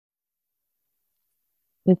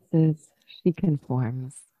This is She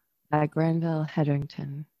Conforms by Granville,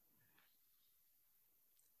 Hedrington.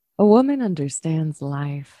 A woman understands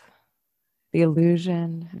life. The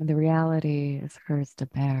illusion and the reality is hers to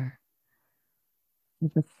bear. The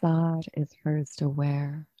facade is hers to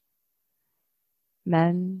wear.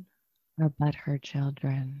 Men are but her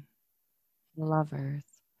children, lovers,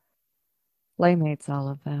 playmates, all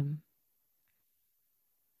of them.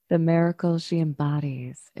 The miracles she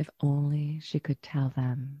embodies, if only she could tell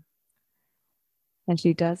them. And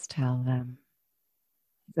she does tell them,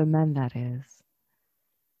 the men that is,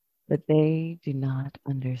 but they do not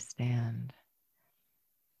understand.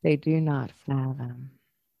 They do not fathom.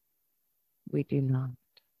 We do not,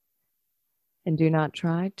 and do not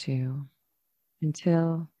try to,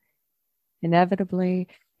 until inevitably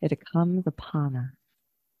it comes upon us.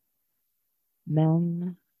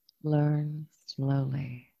 Men learn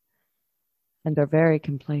slowly and are very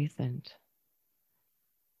complacent.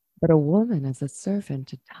 But a woman is a servant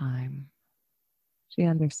to time. She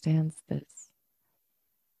understands this.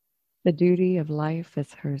 The duty of life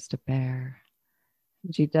is hers to bear.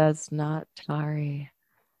 And she does not tarry,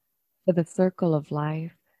 for the circle of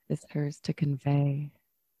life is hers to convey.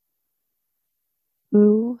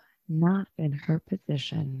 Who, not in her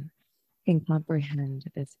position, can comprehend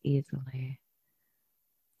this easily,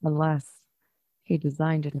 unless he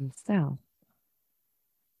designed it himself?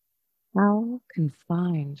 How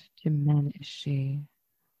confined to men is she?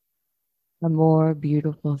 A more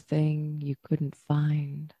beautiful thing you couldn't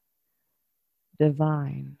find.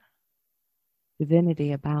 Divine.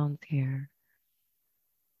 Divinity abounds here.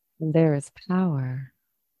 And there is power.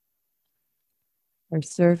 Her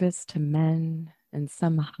service to men and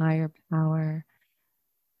some higher power.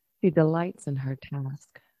 She delights in her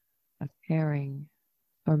task of caring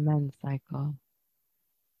for men's cycle.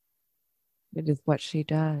 It is what she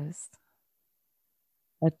does.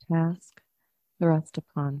 A task thrust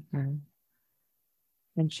upon her,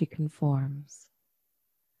 and she conforms.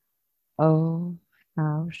 Oh,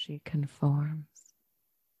 how she conforms.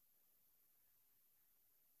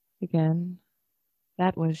 Again,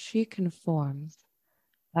 that was She Conforms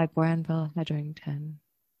by Granville, Hedrington.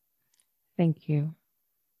 Thank you.